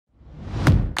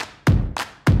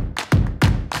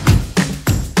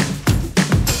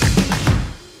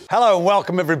Hello and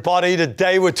welcome everybody.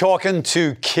 Today we're talking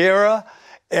to Keira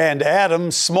and Adam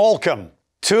Smallcombe,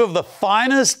 two of the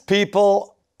finest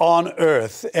people on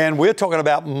earth. And we're talking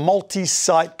about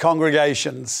multi-site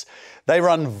congregations. They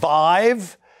run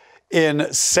Vive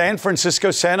in San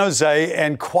Francisco, San Jose,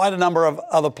 and quite a number of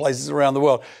other places around the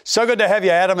world. So good to have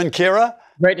you, Adam and Keira.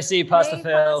 Great to see you, Pastor Hey,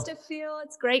 Phil. Pastor Phil,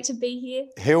 it's great to be here.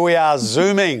 Here we are,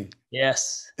 Zooming.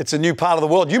 Yes. It's a new part of the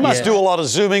world. You must do a lot of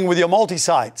Zooming with your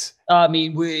multi-sites. I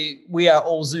mean, we are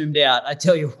all zoomed out. I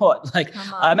tell you what,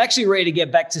 I'm actually ready to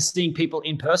get back to seeing people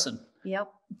in person.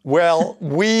 Yep. Well,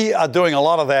 we are doing a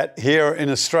lot of that here in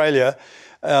Australia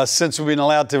since we've been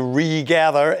allowed to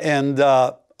regather, and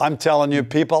I'm telling you,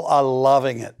 people are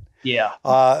loving it. Yeah.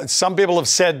 Some people have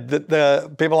said that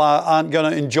the people aren't going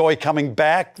to enjoy coming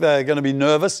back. They're going to be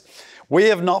nervous. We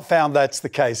have not found that's the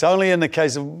case. Only in the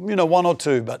case of, one or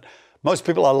two, but most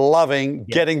people are loving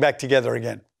getting back together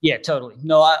again. Yeah, totally.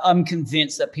 No, I'm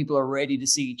convinced that people are ready to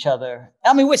see each other.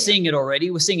 I mean, we're seeing it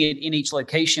already. We're seeing it in each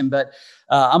location, but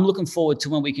I'm looking forward to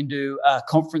when we can do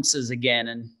conferences again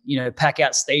and, pack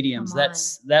out stadiums.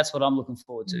 That's what I'm looking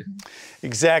forward to.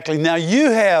 Exactly. Now, you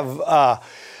have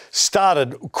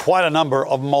started quite a number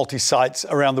of multi-sites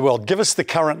around the world. Give us the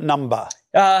current number.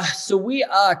 So we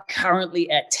are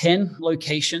currently at 10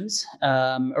 locations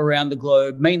around the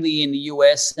globe, mainly in the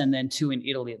US and then 2 in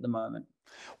Italy at the moment.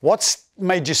 What's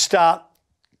made you start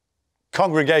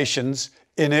congregations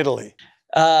in Italy?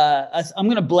 I'm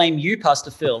going to blame you,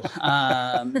 Pastor Phil.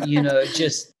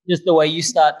 Just the way you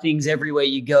start things everywhere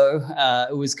you go.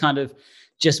 It was kind of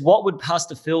just what would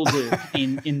Pastor Phil do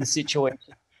in the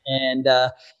situation? And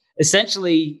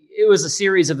essentially, it was a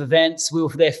series of events. We were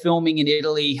there filming in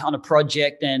Italy on a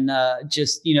project and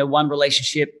one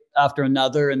relationship after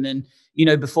another. And then,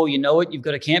 before you know it, you've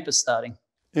got a campus starting.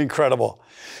 Incredible.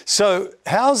 So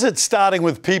how's it starting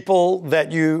with people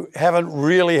that you haven't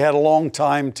really had a long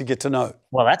time to get to know?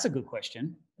 Well, that's a good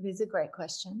question. It is a great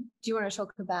question. Do you want to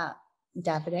talk about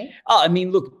Davide? Oh, I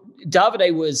mean, look,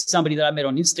 Davide was somebody that I met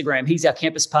on Instagram. He's our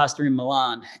campus pastor in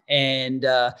Milan. And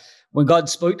when God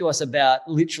spoke to us about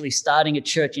literally starting a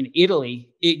church in Italy,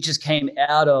 it just came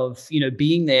out of,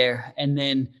 being there and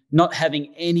then not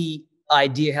having any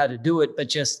idea how to do it, but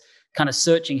just kind of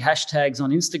searching hashtags on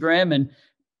Instagram. And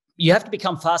you have to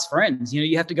become fast friends.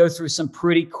 You have to go through some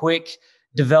pretty quick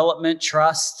development,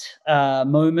 trust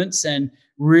moments and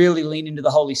really lean into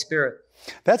the Holy Spirit.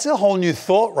 That's a whole new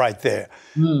thought right there,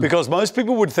 because most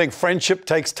people would think friendship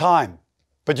takes time,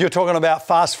 but you're talking about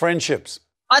fast friendships.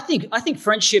 I think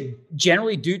friendship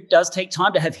generally does take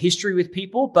time to have history with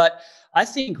people, but I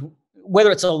think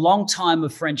whether it's a long time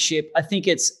of friendship, I think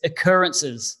it's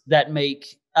occurrences that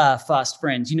make fast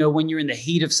friends. When you're in the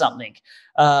heat of something,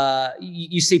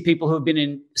 you see people who have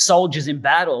been soldiers in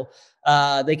battle.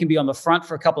 They can be on the front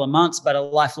for a couple of months, but are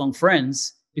lifelong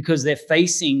friends because they're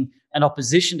facing an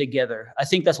opposition together. I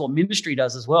think that's what ministry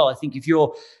does as well. I think if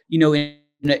you're,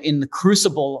 in the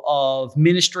crucible of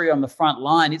ministry on the front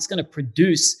line, it's going to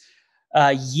produce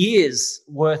years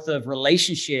worth of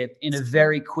relationship in a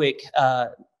very quick,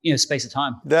 space of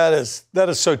time. That is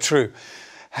so true.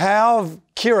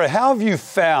 Keira, how have you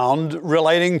found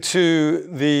relating to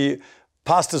the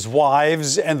pastors'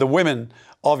 wives and the women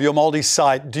of your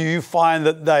multi-site? Do you find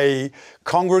that they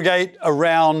congregate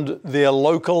around their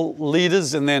local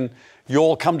leaders and then you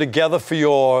all come together for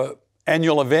your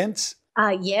annual events?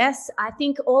 Yes, I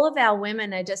think all of our women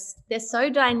they're so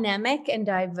dynamic and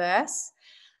diverse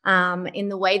in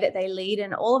the way that they lead,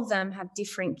 and all of them have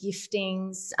different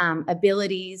giftings,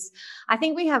 abilities. I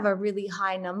think we have a really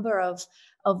high number of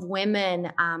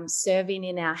women serving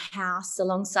in our house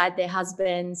alongside their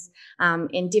husbands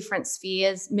in different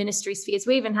spheres, ministry spheres.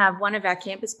 We even have one of our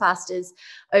campus pastors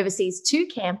oversees 2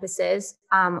 campuses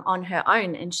on her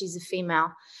own, and she's a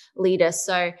female leader.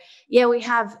 So, we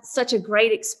have such a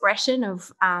great expression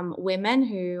of women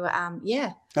who,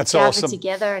 that's gather awesome.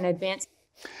 Together and advance.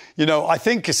 I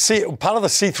think part of the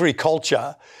C3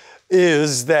 culture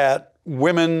is that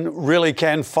women really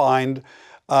can find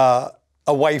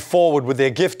a way forward with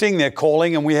their gifting, their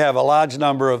calling, and we have a large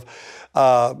number of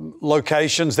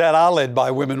locations that are led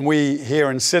by women. We here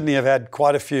in Sydney have had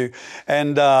quite a few,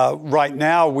 and right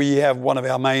now we have one of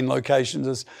our main locations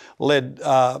is led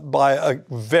by a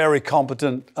very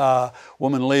competent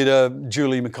woman leader,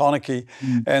 Julie McConaughey,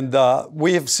 and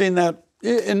we have seen that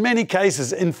in many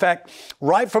cases. In fact,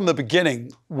 right from the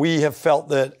beginning, we have felt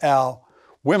that our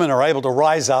women are able to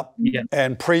rise up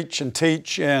and preach and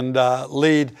teach and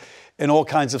lead in all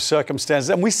kinds of circumstances.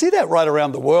 And we see that right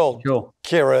around the world. Sure.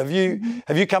 Kira,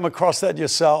 have you come across that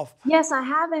yourself? Yes, I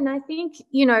have. And I think,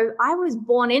 I was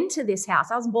born into this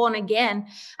house. I was born again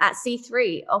at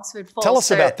C3, Oxford Falls. Tell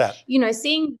us about that.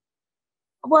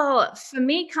 Well, for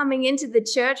me, coming into the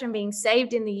church and being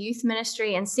saved in the youth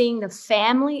ministry and seeing the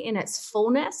family in its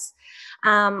fullness,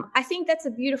 I think that's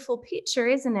a beautiful picture,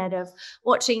 isn't it, of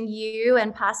watching you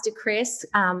and Pastor Chris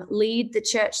lead the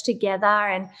church together.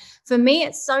 And for me,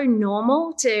 it's so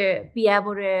normal to be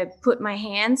able to put my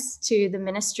hands to the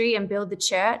ministry and build the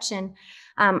church. And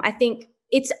I think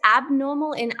it's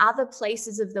abnormal in other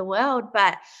places of the world,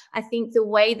 but I think the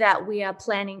way that we are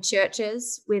planning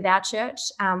churches with our church,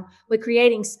 we're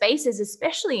creating spaces,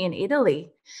 especially in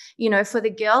Italy, for the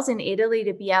girls in Italy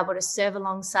to be able to serve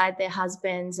alongside their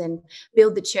husbands and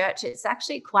build the church. It's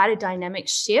actually quite a dynamic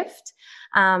shift.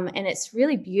 And it's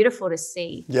really beautiful to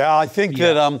see. Yeah, I think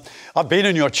that I've been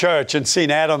in your church and seen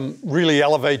Adam really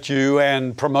elevate you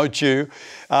and promote you,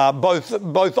 both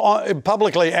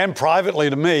publicly and privately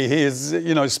to me. He has,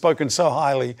 spoken so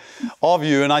highly of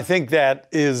you. And I think that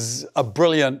is a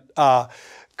brilliant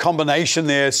combination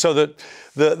there, so that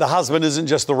the husband isn't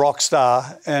just the rock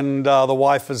star and the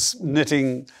wife is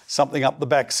knitting something up the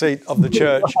back seat of the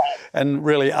church and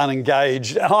really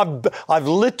unengaged. And I've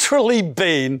literally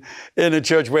been in a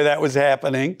church where that was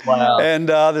happening. Wow. And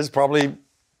there's probably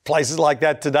places like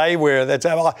that today where that's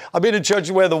happening. I've been in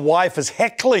churches where the wife is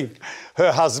heckling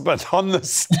her husband on the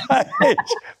stage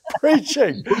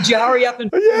preaching. Would you hurry up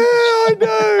and... Yeah, I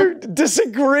know.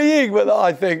 Disagreeing with,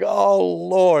 I think, oh,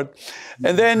 Lord.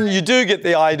 And then you do get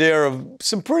the idea of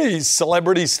some pretty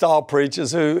celebrity-style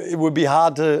preachers who it would be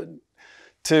hard to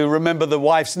remember the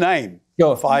wife's name.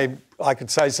 Sure. If I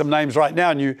could say some names right now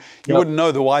and you wouldn't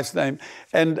know the wife's name.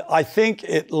 And I think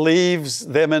it leaves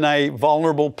them in a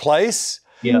vulnerable place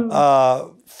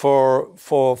for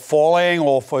falling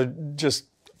or for just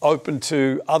open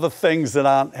to other things that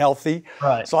aren't healthy.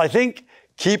 Right. So I think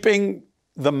keeping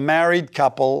the married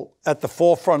couple at the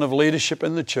forefront of leadership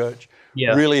in the church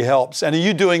really helps. And are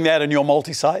you doing that in your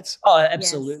multi-sites? Oh,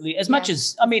 absolutely. Yes. As much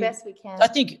as, I mean, best we can. I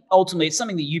think ultimately it's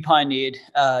something that you pioneered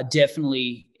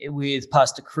definitely with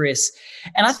Pastor Chris.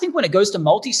 And I think when it goes to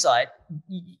multi-site,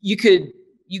 you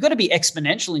got to be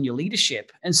exponential in your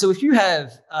leadership. And so if you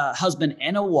have a husband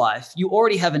and a wife, you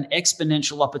already have an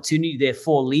exponential opportunity there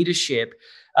for leadership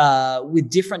with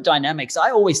different dynamics.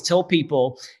 I always tell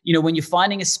people, when you're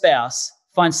finding a spouse,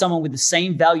 find someone with the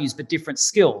same values but different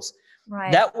skills.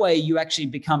 Right. That way you actually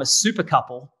become a super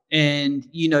couple and,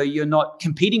 you're not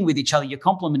competing with each other, you're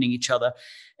complementing each other.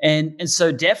 And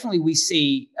so definitely we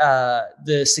see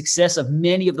the success of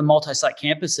many of the multi-site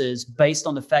campuses based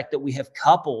on the fact that we have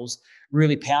couples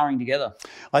really powering together.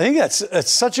 I think it's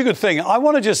such a good thing. I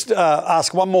want to just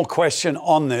ask one more question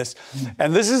on this.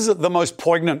 And this is the most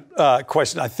poignant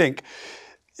question, I think.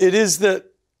 It is that,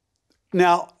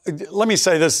 now, let me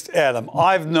say this, Adam.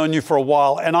 I've known you for a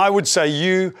while, and I would say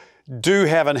you do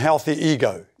have a healthy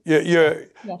ego. You're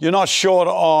not short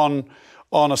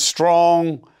on a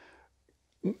strong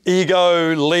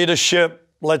ego, leadership.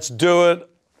 Let's do it.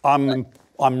 I'm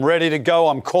ready to go.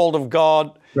 I'm called of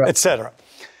God, etc.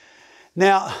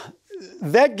 Now,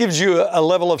 that gives you a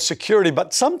level of security,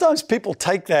 but sometimes people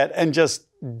take that and just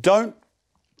don't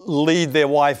lead their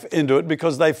wife into it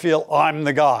because they feel I'm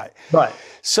the guy. Right.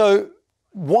 So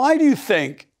why do you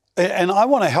think, and I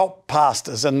want to help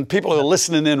pastors and people who are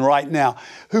listening in right now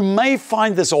who may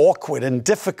find this awkward and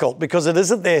difficult because it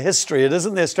isn't their history, it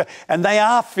isn't their strength, and they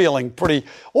are feeling pretty,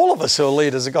 all of us who are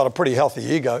leaders have got a pretty healthy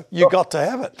ego. You've got to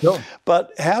have it. Sure.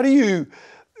 But how do you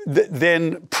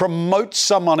then promote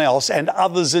someone else and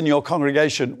others in your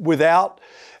congregation without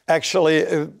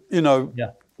actually,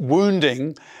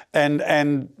 wounding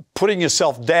and putting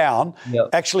yourself down,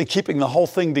 actually keeping the whole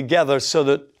thing together so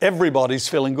that everybody's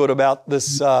feeling good about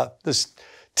this this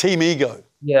team ego?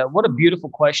 Yeah, what a beautiful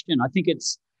question. I think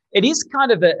it is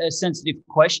kind of a sensitive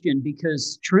question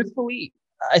because truthfully,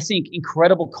 I think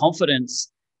incredible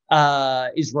confidence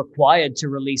is required to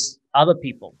release other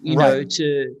people,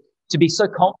 to be so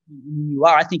confident in who you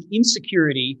are. I think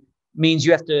insecurity means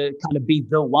you have to kind of be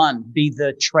the one, be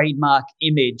the trademark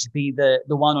image, be the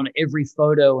one on every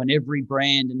photo and every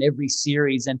brand and every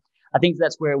series. And I think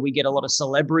that's where we get a lot of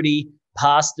celebrity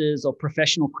pastors or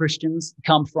professional Christians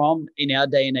come from in our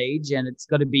day and age. And it's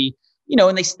got to be,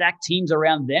 and they stack teams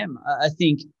around them. I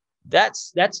think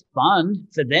that's fun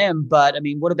for them. But I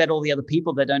mean, what about all the other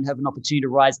people that don't have an opportunity to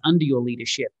rise under your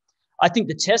leadership? I think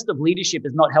the test of leadership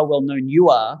is not how well known you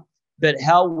are, but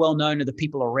how well known are the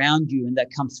people around you and that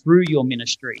come through your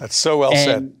ministry. That's so well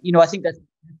said. I think that's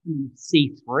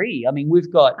C3. I mean,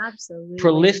 we've got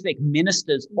prolific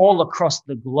ministers all across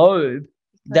the globe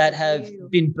that have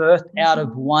been birthed out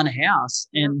of one house.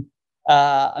 And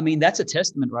I mean, that's a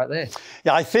testament right there.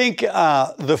 Yeah, I think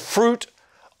the fruit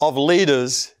of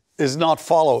leaders is not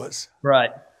followers.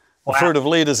 Right. The fruit of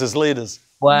leaders is leaders.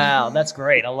 Wow, that's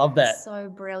great. I love that. So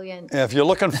brilliant. Yeah, if you're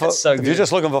looking for, if you're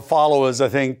just looking for followers, I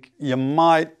think you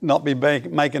might not be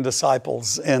making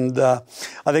disciples, and I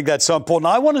think that's so important.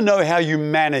 I want to know how you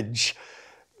manage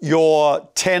your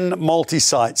 10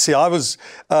 multi-sites. See, you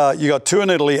got 2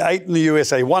 in Italy, 8 in the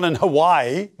USA, 1 in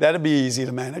Hawaii. That'd be easy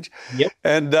to manage. Yep.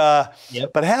 And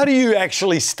but how do you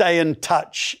actually stay in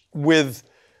touch with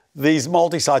these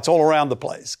multi-sites all around the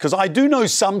place? Because I do know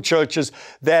some churches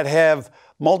that have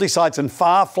multi-sites in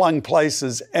far-flung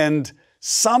places, and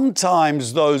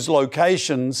sometimes those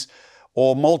locations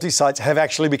or multi-sites have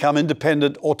actually become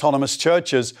independent, autonomous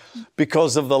churches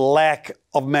because of the lack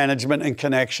of management and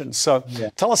connection. So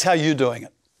tell us how you're doing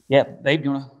it. Yeah, Babe,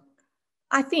 you want to?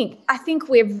 I think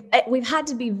we've had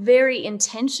to be very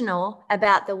intentional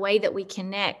about the way that we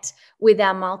connect with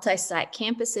our multi-site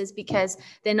campuses because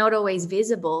they're not always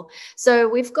visible. So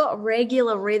we've got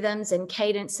regular rhythms and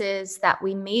cadences that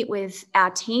we meet with our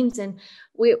teams, and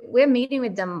we're meeting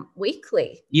with them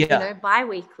weekly,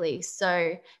 bi-weekly.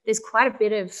 So there's quite a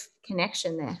bit of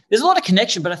connection there. There's a lot of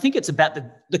connection, but I think it's about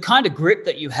the kind of grip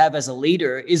that you have as a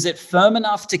leader. Is it firm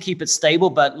enough to keep it stable,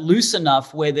 but loose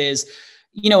enough where there's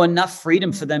enough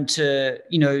freedom for them to,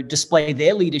 display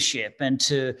their leadership and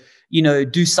to,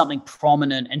 do something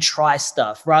prominent and try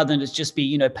stuff rather than just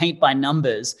be, paint by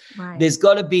numbers. Right. There's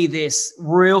got to be this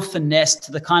real finesse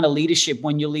to the kind of leadership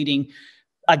when you're leading,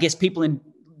 I guess, people in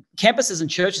campuses and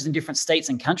churches in different states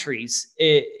and countries.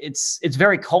 It's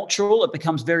very cultural. It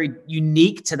becomes very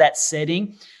unique to that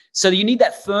setting. So you need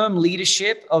that firm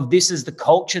leadership of this is the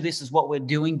culture, this is what we're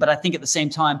doing. But I think at the same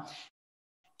time,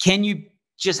 can you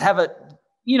just have it,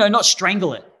 not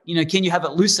strangle it? Can you have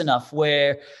it loose enough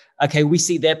where, okay, we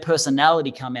see their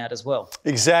personality come out as well?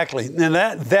 Exactly. And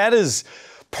that is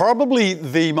probably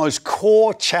the most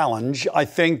core challenge, I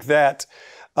think, that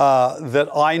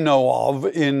I know of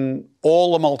in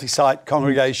all the multi-site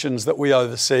congregations that we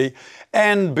oversee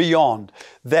and beyond.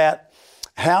 That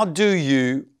how do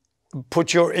you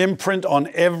put your imprint on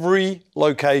every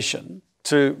location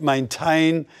to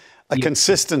maintain a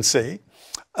consistency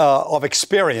of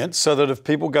experience so that if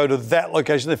people go to that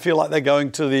location, they feel like they're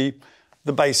going to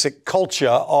the basic culture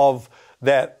of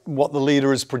that, what the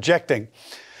leader is projecting.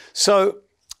 So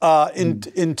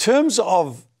in terms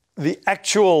of the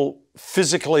actual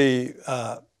physically,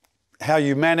 how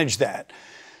you manage that,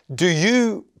 do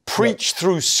you preach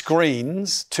through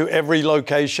screens to every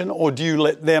location, or do you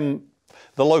let the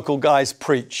local guys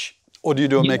preach, or do you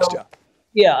do a mixture?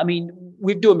 Yeah, I mean,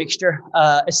 we do a mixture.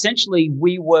 Essentially,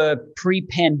 we were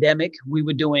pre-pandemic, we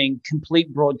were doing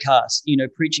complete broadcast,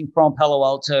 preaching from Palo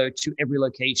Alto to every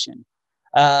location.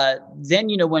 Then,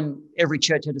 when every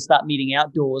church had to start meeting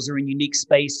outdoors or in unique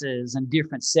spaces and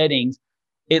different settings,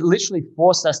 it literally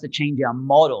forced us to change our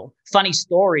model. Funny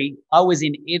story, I was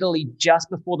in Italy just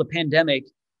before the pandemic,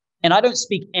 and I don't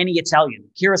speak any Italian.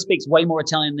 Keira speaks way more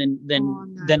Italian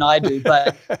than I do,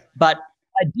 but I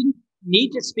didn't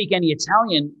need to speak any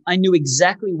Italian. I knew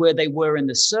exactly where they were in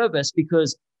the service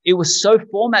because it was so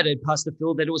formatted, Pastor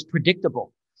Phil, that it was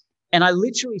predictable. And I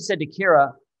literally said to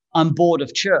Keira, I'm bored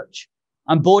of church.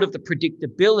 I'm bored of the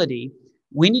predictability.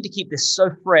 We need to keep this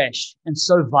so fresh and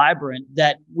so vibrant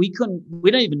that we don't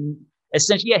even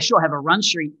essentially, have a run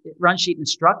sheet and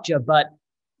structure, but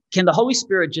can the Holy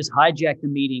Spirit just hijack the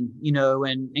meeting,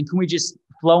 and can we just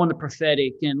flow in the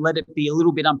prophetic and let it be a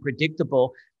little bit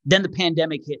unpredictable? Then the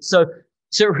pandemic hit. So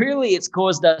really it's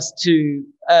caused us to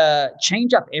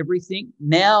change up everything.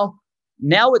 Now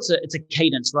it's a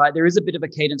cadence, right? There is a bit of a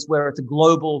cadence where it's a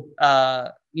global,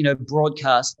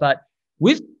 broadcast, but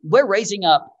we're raising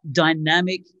up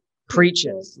dynamic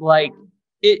preachers. Like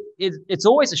it's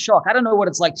always a shock. I don't know what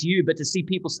it's like to you, but to see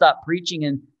people start preaching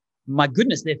and my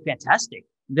goodness, they're fantastic.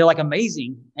 They're like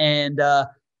amazing. And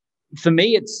for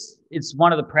me, it's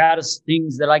one of the proudest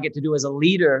things that I get to do as a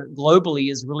leader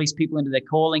globally is release people into their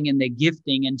calling and their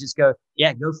gifting and just go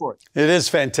for it. It is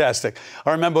fantastic.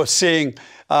 I remember seeing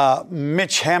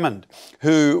Mitch Hammond,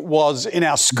 who was in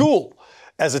our school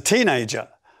as a teenager,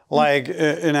 like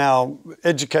in our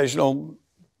educational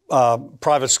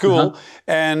private school.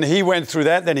 And he went through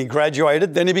that, then he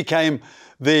graduated, then he became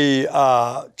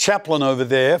the chaplain over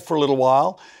there for a little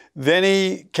while. Then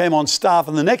he came on staff,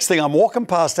 and the next thing, I'm walking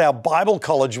past our Bible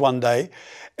college one day,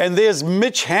 and there's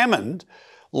Mitch Hammond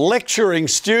lecturing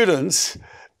students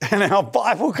in our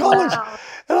Bible college. Wow.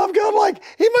 And I'm going like,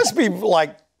 he must be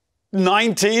like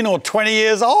 19 or 20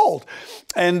 years old.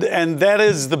 And that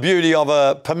is the beauty of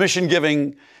a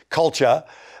permission-giving culture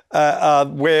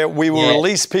where we will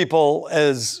release people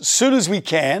as soon as we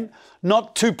can,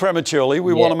 not too prematurely.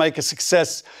 We want to make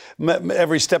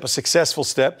every step a successful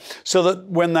step, so that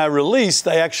when they're released,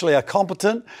 they actually are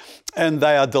competent and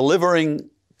they are delivering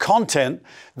content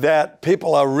that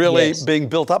people are really being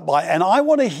built up by. And I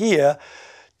want to hear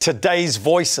today's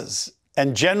voices.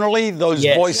 And generally, those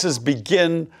voices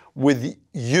begin with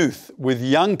youth, with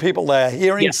young people. They're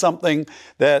hearing something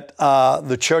that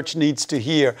the church needs to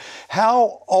hear.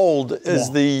 How old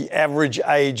is the average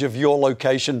age of your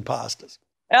location pastors?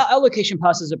 Our location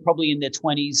pastors are probably in their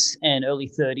 20s and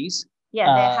early 30s.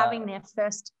 Yeah, they're having their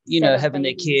first, having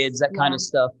their kids, that kind of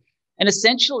stuff. And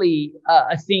essentially,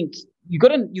 I think you got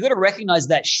to recognize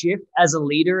that shift as a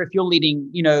leader. If you're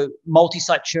leading,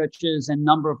 multi-site churches and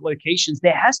number of locations,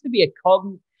 there has to be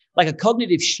a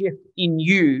cognitive shift in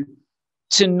you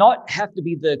to not have to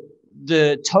be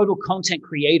the total content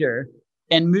creator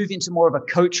and move into more of a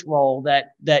coach role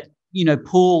that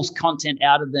pulls content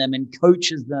out of them and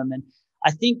coaches them. And I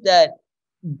think that,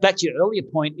 back to your earlier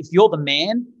point, if you're the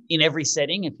man in every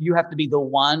setting, if you have to be the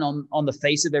one on the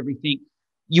face of everything,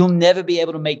 you'll never be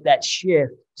able to make that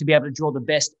shift to be able to draw the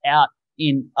best out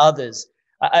in others.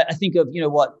 I think of,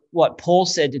 what Paul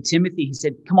said to Timothy. He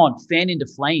said, come on, fan into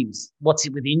flames what's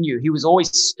within you. He was always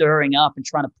stirring up and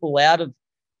trying to pull out of,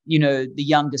 the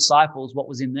young disciples what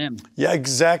was in them. Yeah,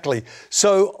 exactly.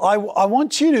 So I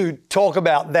want you to talk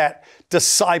about that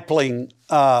discipling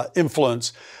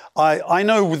influence. I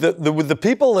know with the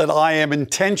people that I am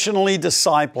intentionally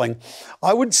discipling,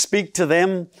 I would speak to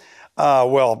them.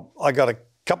 I got a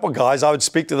couple of guys. I would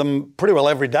speak to them pretty well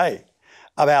every day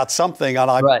about something, and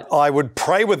I would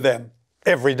pray with them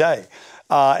every day.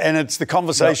 And it's the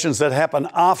conversations that happen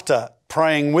after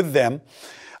praying with them,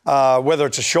 whether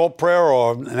it's a short prayer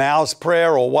or an hour's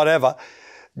prayer or whatever.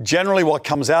 Generally, what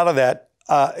comes out of that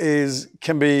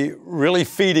can be really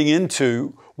feeding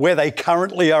into where they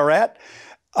currently are at.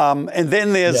 And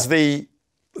then there's the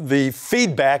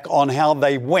feedback on how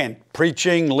they went,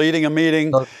 preaching, leading a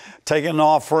meeting, taking an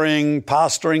offering,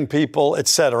 pastoring people,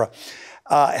 etc.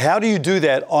 How do you do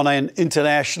that on an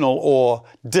international or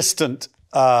distant,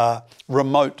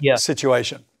 remote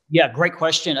situation? Yeah, great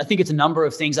question. I think it's a number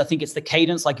of things. I think it's the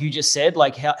cadence, like you just said,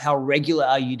 like how regular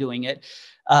are you doing it?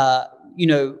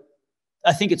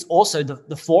 I think it's also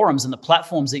the forums and the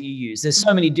platforms that you use. There's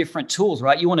so many different tools,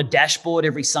 right? You want a dashboard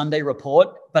every Sunday report,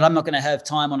 but I'm not going to have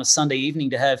time on a Sunday evening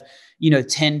to have,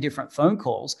 10 different phone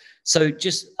calls. So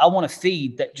I want a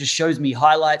feed that just shows me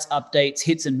highlights, updates,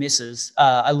 hits and misses.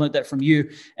 I learned that from you.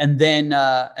 And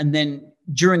then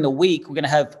during the week, we're going to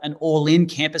have an all-in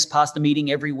campus pastor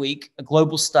meeting every week, a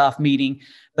global staff meeting,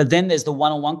 but then there's the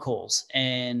one-on-one calls.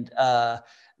 And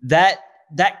that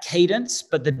cadence,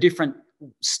 but the different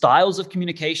styles of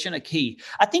communication are key.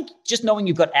 I think just knowing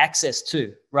you've got access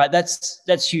to, right?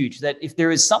 That's huge. That if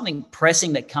there is something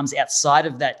pressing that comes outside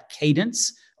of that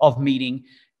cadence of meeting,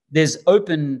 there's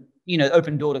open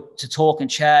door to talk and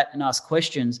chat and ask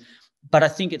questions. But I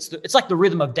think it's like the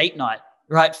rhythm of date night,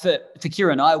 right? For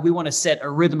Keira and I, we want to set a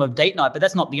rhythm of date night, but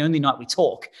that's not the only night we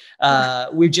talk.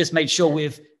 We've just made sure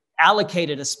we've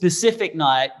allocated a specific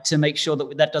night to make sure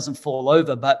that doesn't fall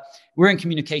over, but we're in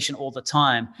communication all the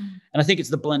time. And I think it's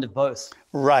the blend of both.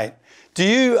 Right. Do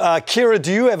you, Keira,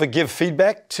 do you ever give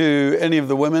feedback to any of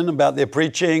the women about their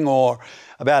preaching or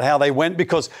about how they went?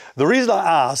 Because the reason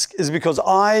I ask is because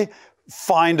I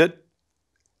find it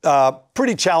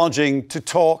pretty challenging to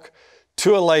talk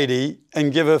to a lady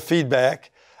and give her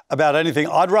feedback about anything.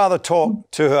 I'd rather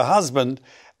talk to her husband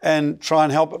and try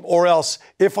and help him. Or else,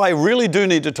 if I really do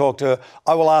need to talk to her,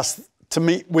 I will ask to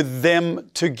meet with them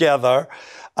together,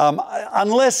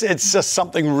 unless it's just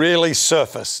something really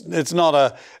surface. It's not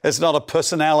a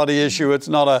personality issue. It's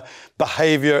not a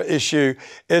behavior issue.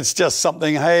 It's just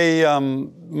something, hey,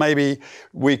 maybe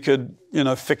we could,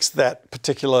 fix that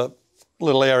particular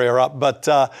little area up. But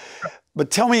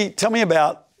tell me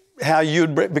about how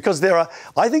you'd, because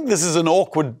I think this is an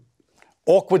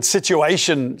awkward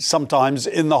situation sometimes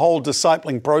in the whole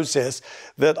discipling process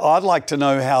that I'd like to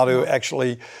know how to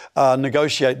actually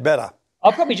negotiate better.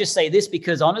 I'll probably just say this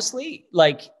because honestly,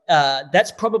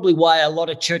 that's probably why a lot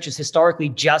of churches historically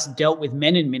just dealt with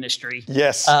men in ministry.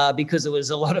 Yes. Because there was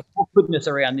a lot of awkwardness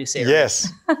around this area.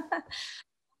 Yes.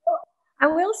 I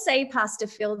will say, Pastor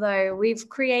Phil, though, we've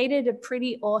created a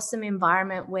pretty awesome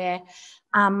environment where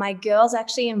my girls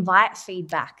actually invite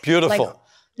feedback. Beautiful.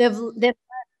 They've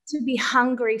to be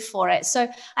hungry for it. So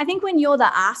I think when you're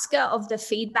the asker of the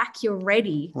feedback, you're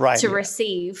ready to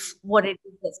receive what it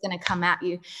is that's going to come at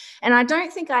you. And I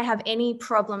don't think I have any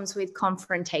problems with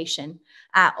confrontation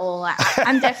at all.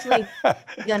 I'm definitely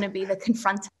going to be the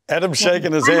confronter. Adam's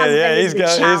shaking his head. Yeah, he's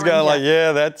going like,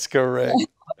 yeah, that's correct.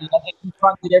 I get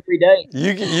confronted every day.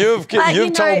 You've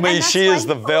told me she is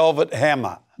the velvet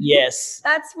hammer. Yes.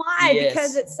 That's why,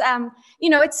 because it's,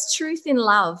 it's truth in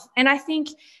love. And I think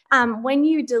when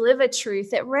you deliver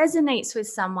truth, it resonates with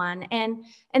someone. And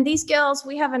these girls,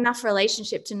 we have enough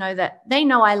relationship to know that they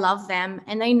know I love them,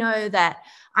 and they know that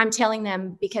I'm telling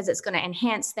them because it's going to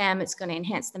enhance them. It's going to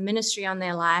enhance the ministry on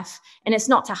their life, and it's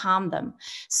not to harm them.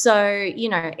 So,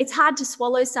 it's hard to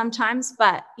swallow sometimes,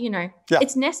 but,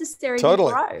 it's necessary to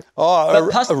grow.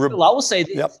 But Pastor Phil, I will say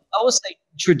this. Yep. I will say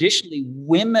traditionally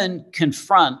women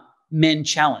confront, men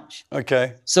challenge.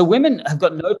 Okay. So women have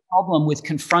got no problem with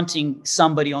confronting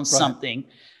somebody on something.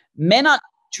 Men aren't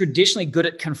traditionally good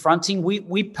at confronting.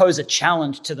 We pose a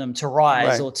challenge to them to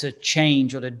rise or to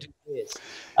change or to do this.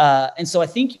 And so I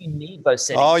think you need both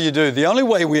settings. Oh, you do. The only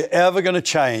way we're ever going to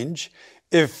change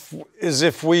is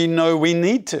if we know we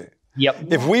need to. Yep.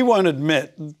 If we won't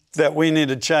admit that we need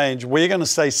to change, we're going to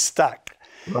stay stuck.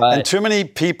 Right. And too many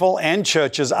people and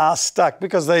churches are stuck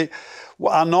because they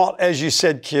are not, as you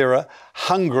said, Keira,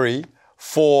 hungry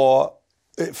for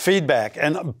feedback.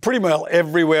 And pretty well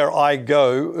everywhere I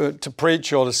go to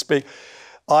preach or to speak,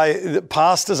 the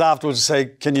pastors afterwards say,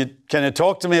 can you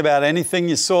talk to me about anything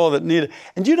you saw that needed?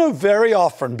 And very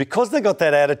often, because they got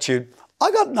that attitude, I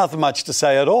got nothing much to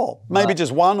say at all. Maybe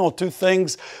just one or two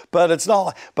things, but it's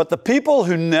not. But the people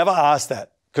who never ask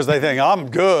that, because they think,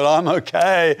 I'm good, I'm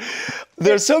okay.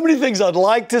 There's so many things I'd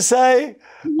like to say,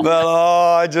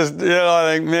 but I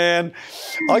think, man,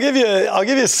 I'll give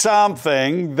you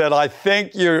something that I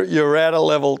think you're at a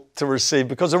level to receive,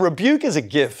 because a rebuke is a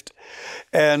gift.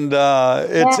 And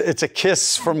it's a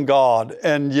kiss from God.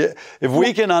 And if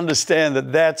we can understand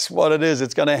that that's what it is,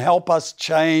 it's going to help us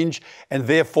change and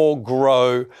therefore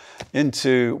grow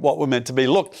into what we're meant to be.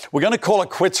 Look, we're going to call it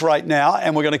quits right now,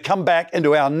 and we're going to come back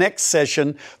into our next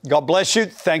session. God bless you.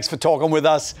 Thanks for talking with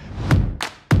us.